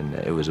time, and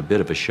it was a bit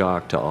of a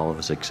shock to all of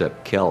us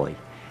except Kelly.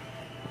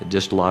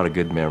 Just a lot of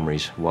good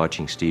memories.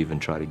 Watching Stephen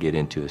try to get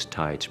into his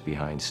tights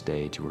behind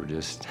stage were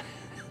just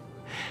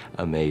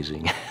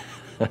amazing.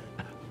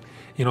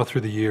 You know,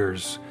 through the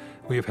years,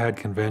 we have had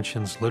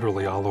conventions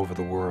literally all over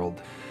the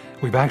world.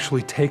 We've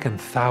actually taken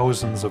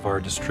thousands of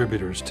our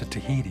distributors to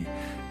Tahiti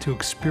to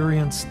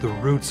experience the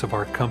roots of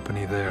our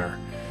company there.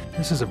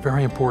 This is a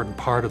very important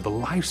part of the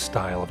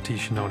lifestyle of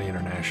Tahitian Noni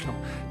International,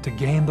 to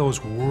gain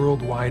those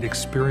worldwide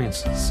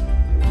experiences.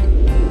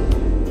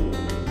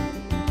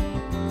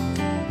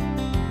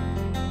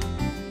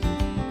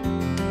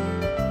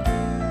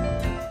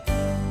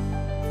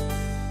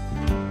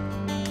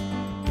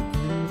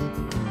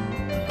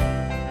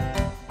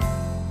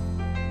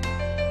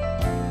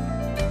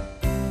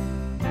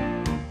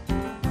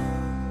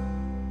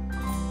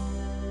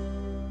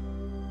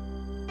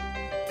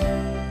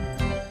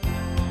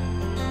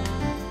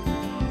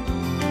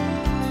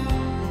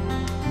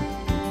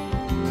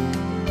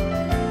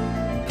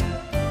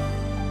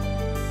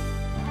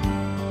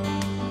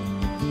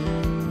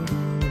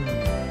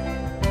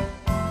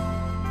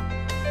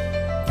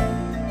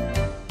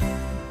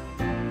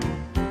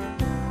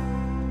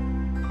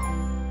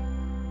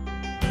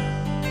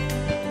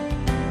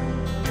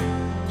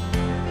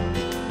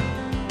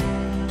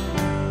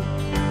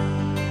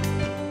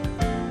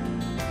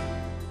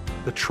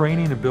 The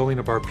training and building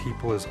of our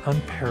people is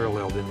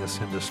unparalleled in this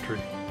industry.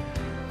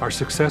 Our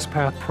Success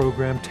Path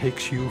program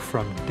takes you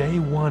from day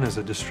one as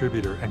a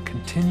distributor and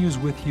continues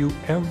with you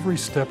every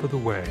step of the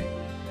way.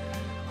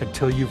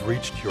 until you've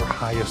reached your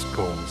highest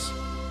goals.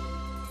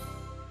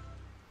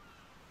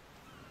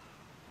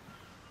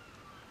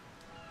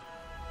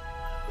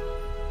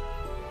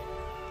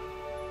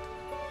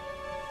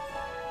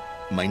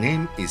 My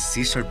name is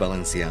Cesar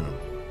Valenciano.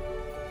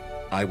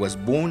 I was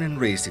born and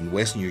raised in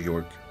West New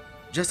York,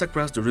 just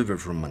across the river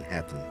from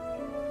Manhattan.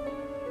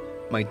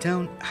 My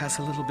town has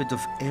a little bit of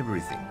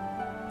everything,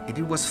 and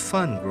it was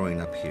fun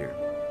growing up here.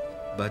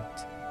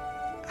 But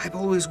I've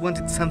always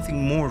wanted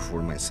something more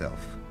for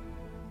myself.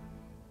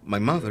 My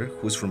mother,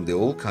 who's from the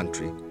old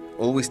country,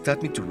 always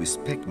taught me to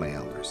respect my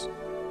elders,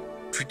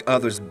 treat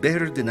others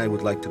better than I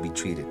would like to be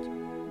treated,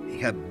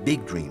 and have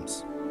big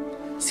dreams.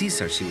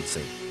 Cesar, she would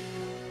say,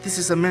 this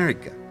is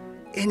America.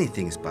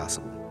 Anything is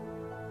possible.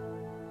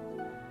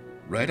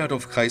 Right out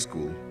of high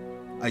school,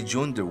 I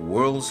joined the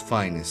world's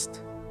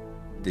finest,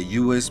 the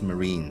U.S.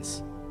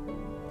 Marines.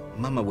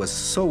 Mama was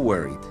so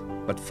worried,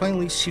 but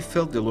finally she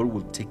felt the Lord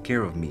would take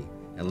care of me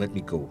and let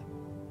me go.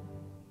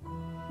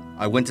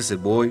 I went as a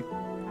boy,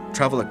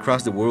 traveled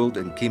across the world,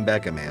 and came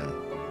back a man.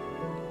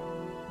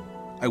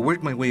 I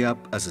worked my way up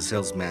as a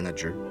sales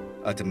manager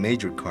at a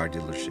major car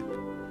dealership,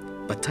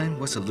 but time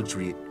was a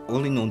luxury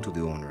only known to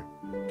the owner.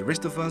 The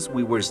rest of us,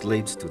 we were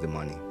slaves to the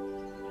money.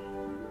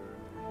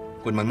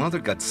 When my mother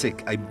got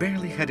sick, I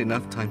barely had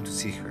enough time to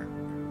see her,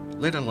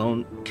 let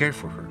alone care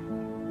for her.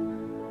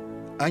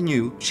 I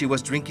knew she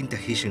was drinking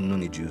Tahitian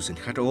noni juice and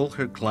had all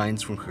her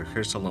clients from her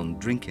hair salon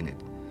drinking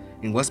it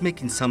and was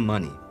making some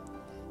money.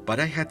 But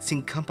I had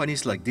seen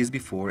companies like this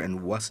before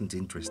and wasn't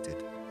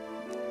interested.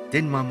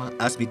 Then Mama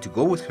asked me to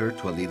go with her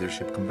to a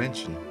leadership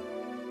convention.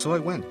 So I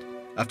went.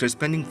 After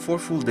spending 4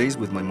 full days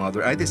with my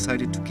mother, I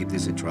decided to give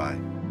this a try.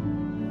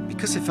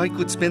 Because if I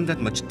could spend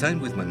that much time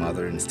with my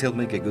mother and still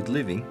make a good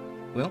living,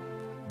 well,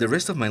 the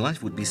rest of my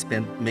life would be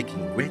spent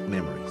making great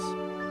memories.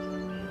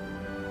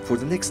 For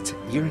the next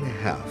year and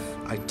a half,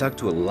 I talked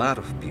to a lot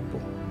of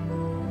people.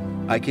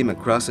 I came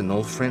across an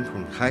old friend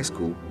from high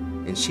school,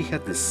 and she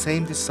had the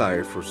same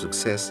desire for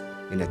success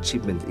and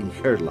achievement in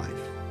her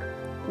life.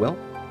 Well,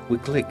 we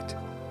clicked,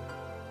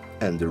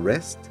 and the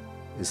rest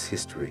is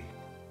history.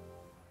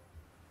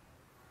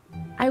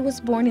 I was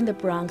born in the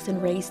Bronx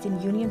and raised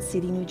in Union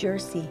City, New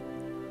Jersey.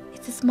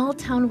 It's a small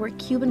town where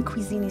Cuban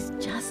cuisine is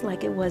just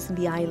like it was in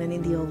the island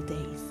in the old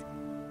days.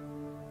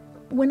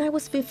 When I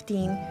was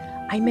 15,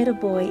 I met a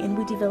boy and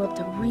we developed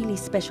a really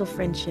special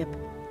friendship.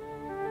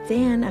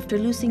 Then, after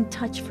losing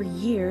touch for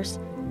years,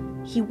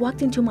 he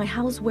walked into my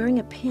house wearing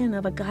a pin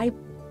of a guy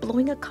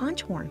blowing a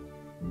conch horn.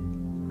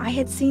 I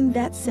had seen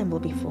that symbol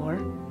before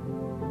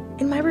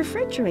in my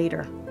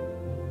refrigerator.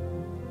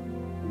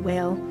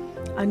 Well,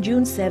 on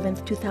June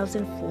 7th,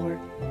 2004,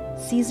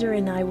 Cesar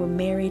and I were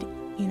married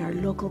in our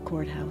local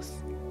courthouse.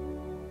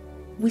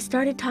 We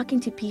started talking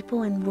to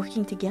people and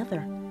working together,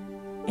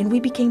 and we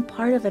became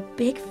part of a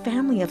big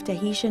family of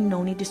Tahitian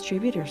noni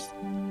distributors.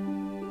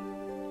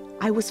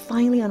 I was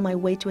finally on my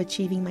way to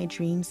achieving my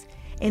dreams,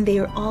 and they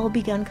are all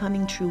begun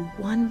coming true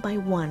one by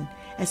one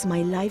as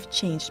my life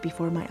changed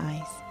before my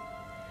eyes.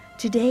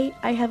 Today,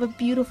 I have a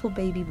beautiful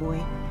baby boy,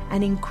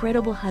 an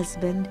incredible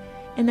husband,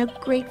 and a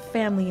great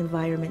family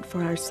environment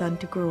for our son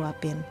to grow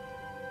up in.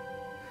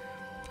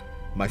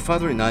 My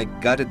father and I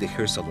gutted the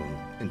hair salon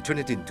and turned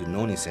it into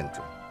Noni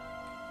Center.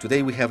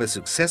 Today we have a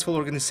successful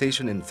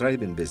organization and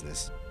thriving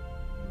business.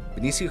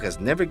 Benicio has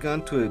never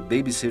gone to a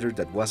babysitter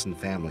that wasn't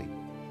family.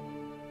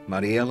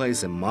 Mariela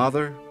is a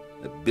mother,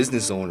 a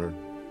business owner,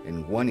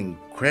 and one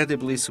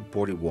incredibly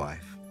supportive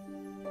wife.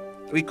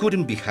 We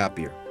couldn't be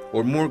happier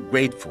or more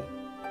grateful.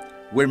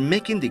 We're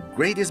making the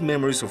greatest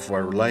memories of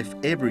our life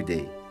every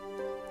day.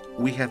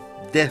 We have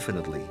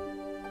definitely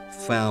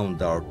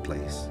found our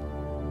place.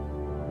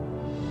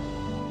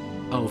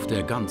 Auf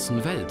der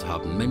ganzen Welt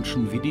haben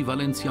Menschen wie die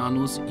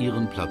Valencianos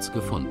ihren Platz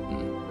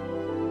gefunden.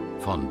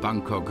 Von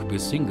Bangkok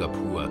bis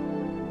Singapur,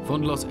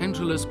 von Los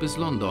Angeles bis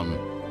London,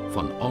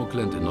 von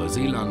Auckland in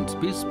Neuseeland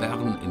bis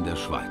Bern in der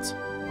Schweiz.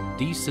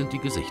 Dies sind die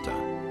Gesichter,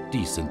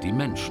 dies sind die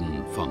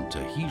Menschen von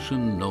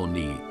Tahitian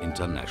Noni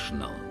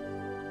International.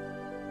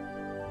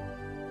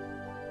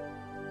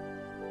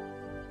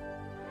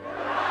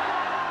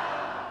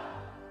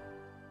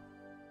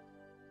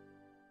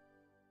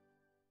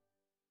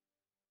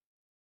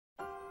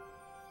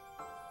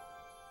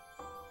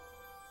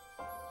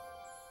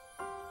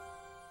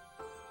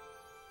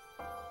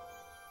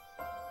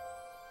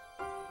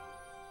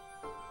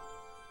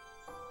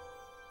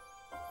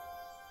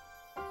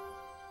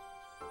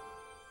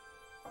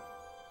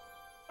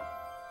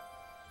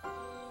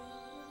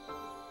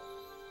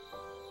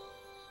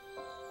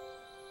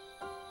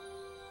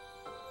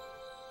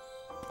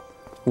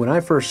 When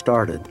I first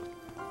started,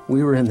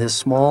 we were in this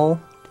small,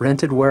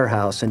 rented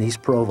warehouse in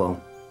East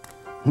Provo.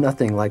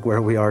 Nothing like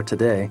where we are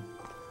today.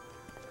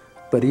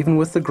 But even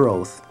with the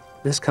growth,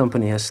 this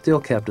company has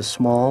still kept a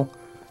small,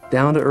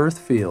 down-to-earth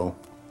feel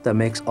that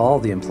makes all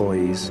the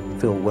employees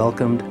feel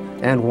welcomed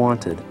and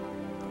wanted.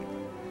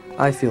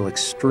 I feel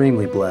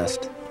extremely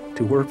blessed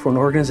to work for an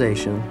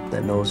organization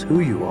that knows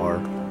who you are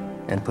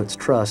and puts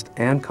trust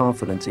and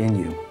confidence in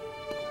you.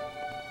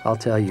 I'll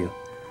tell you,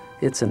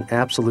 It's an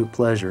absolute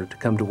pleasure to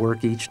come to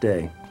work each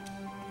day.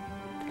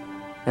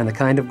 And the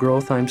kind of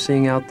growth I'm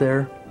seeing out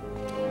there,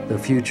 the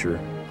future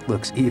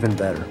looks even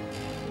better.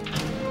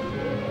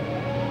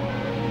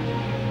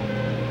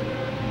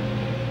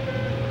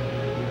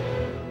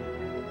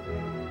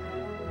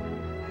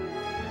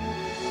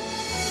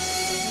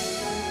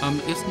 Am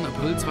 1.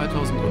 April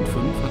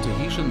 2005 hatte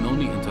Haitian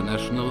Noni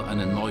International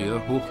eine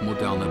neue,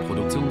 hochmoderne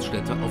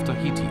Produktionsstätte auf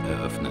Tahiti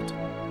eröffnet.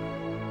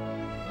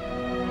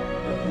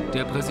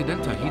 Der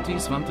Präsident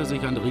Tahitis wandte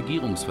sich an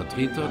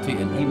Regierungsvertreter,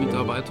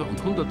 TNI-Mitarbeiter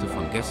und Hunderte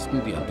von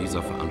Gästen, die an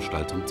dieser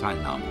Veranstaltung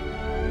teilnahmen.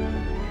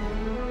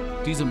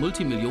 Diese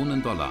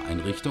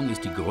Multimillionen-Dollar-Einrichtung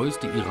ist die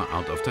größte ihrer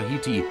Art auf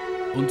Tahiti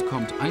und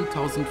kommt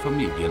 1000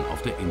 Familien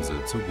auf der Insel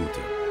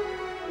zugute.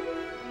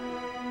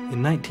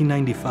 In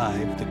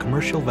 1995, the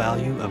commercial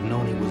value of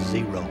noni was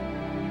 0.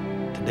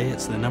 Today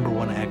it's the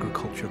 #1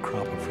 agriculture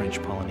crop of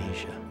French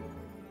Polynesia.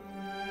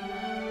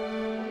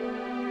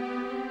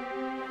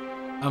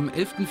 Am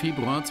 11.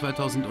 Februar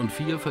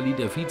 2004 verlieh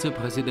der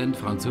Vizepräsident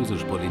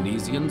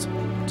Französisch-Polynesiens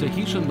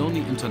Tahitian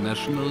Noni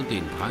International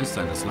den Preis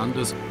seines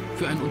Landes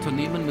für ein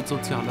Unternehmen mit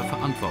sozialer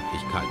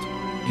Verantwortlichkeit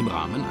im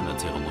Rahmen einer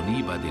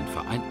Zeremonie bei den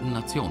Vereinten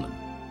Nationen.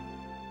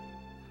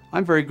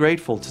 I'm very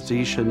grateful to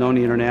Tahitian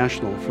Noni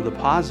International for the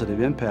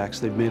positive impacts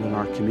they've made in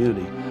our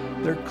community.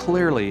 They're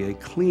clearly a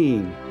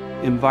clean,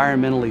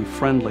 environmentally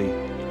friendly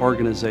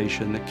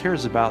organization that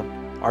cares about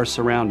our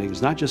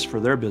surroundings, not just for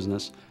their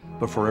business,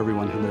 but for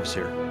everyone who lives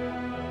here.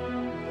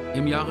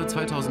 Im Jahre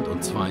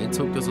 2002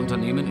 zog das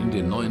Unternehmen in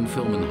den neuen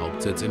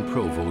Firmenhauptsitz in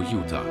Provo,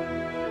 Utah.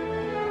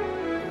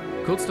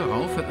 Kurz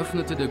darauf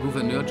eröffnete der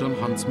Gouverneur John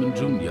Huntsman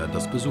Jr.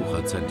 das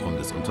Besucherzentrum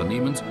des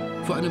Unternehmens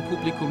vor einem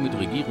Publikum mit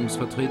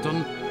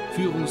Regierungsvertretern,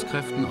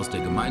 Führungskräften aus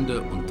der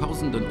Gemeinde und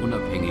tausenden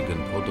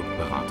unabhängigen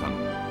Produktberatern.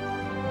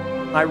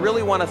 I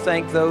really want to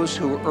thank those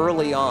who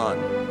early on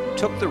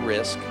took the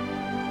risk,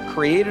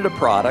 created a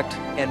product,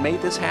 and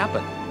made this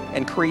happen,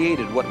 and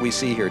created what we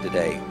see here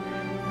today.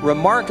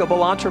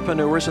 Remarkable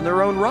entrepreneurs in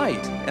their own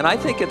right. And I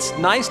think it's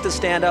nice to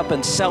stand up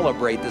and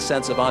celebrate the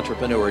sense of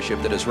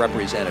entrepreneurship that is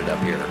represented up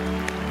here.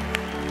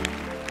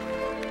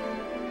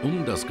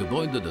 Das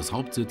Gebäude des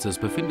Hauptsitzes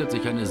befindet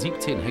sich eine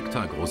 17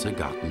 Hektar große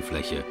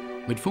Gartenfläche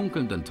mit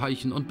funkelnden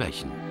Teichen und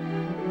Bächen.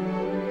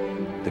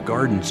 The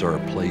gardens are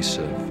a place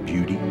of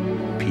beauty,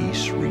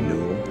 peace,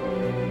 renewal,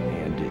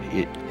 and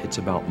it's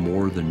about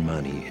more than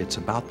money. It's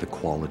about the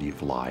quality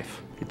of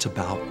life. It's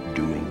about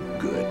doing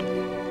good.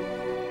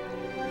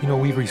 You know,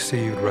 we've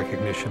received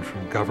recognition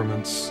from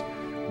governments,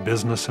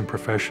 business and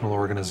professional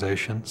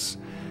organizations,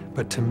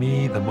 but to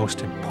me, the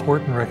most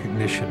important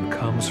recognition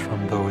comes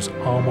from those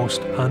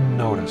almost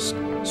unnoticed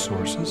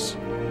sources.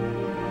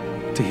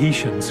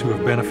 Tahitians who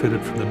have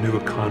benefited from the new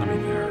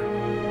economy there.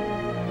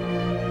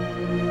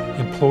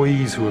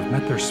 Employees who have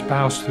met their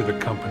spouse through the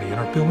company and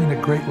are building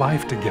a great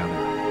life together.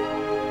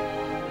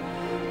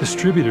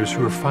 Distributors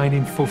who are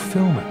finding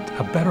fulfillment,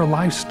 a better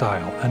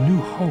lifestyle, a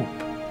new hope.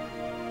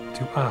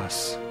 To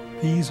us,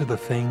 these are the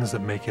things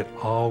that make it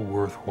all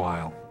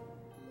worthwhile.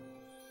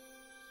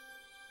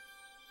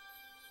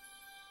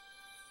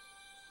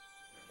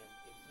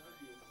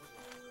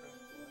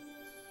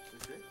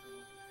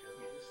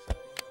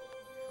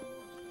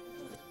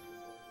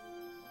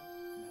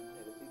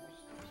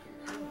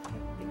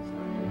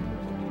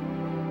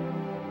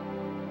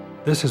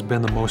 This has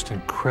been the most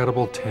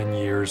incredible 10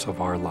 years of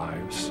our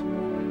lives.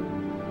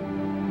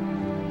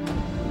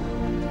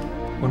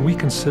 When we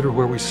consider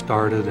where we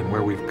started and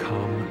where we've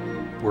come,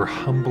 we're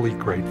humbly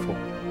grateful.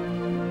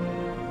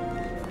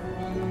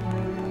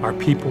 Our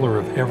people are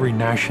of every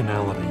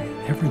nationality,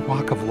 every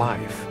walk of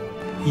life,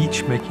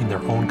 each making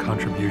their own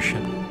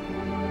contribution.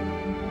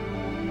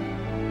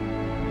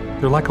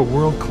 They're like a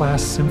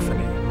world-class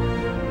symphony.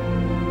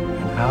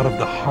 And out of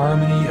the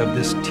harmony of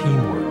this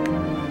teamwork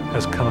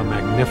has come a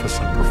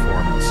magnificent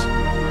performance,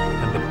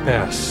 and the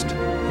best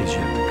is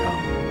yet to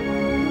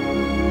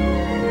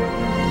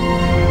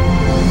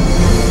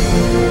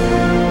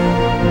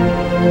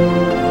come.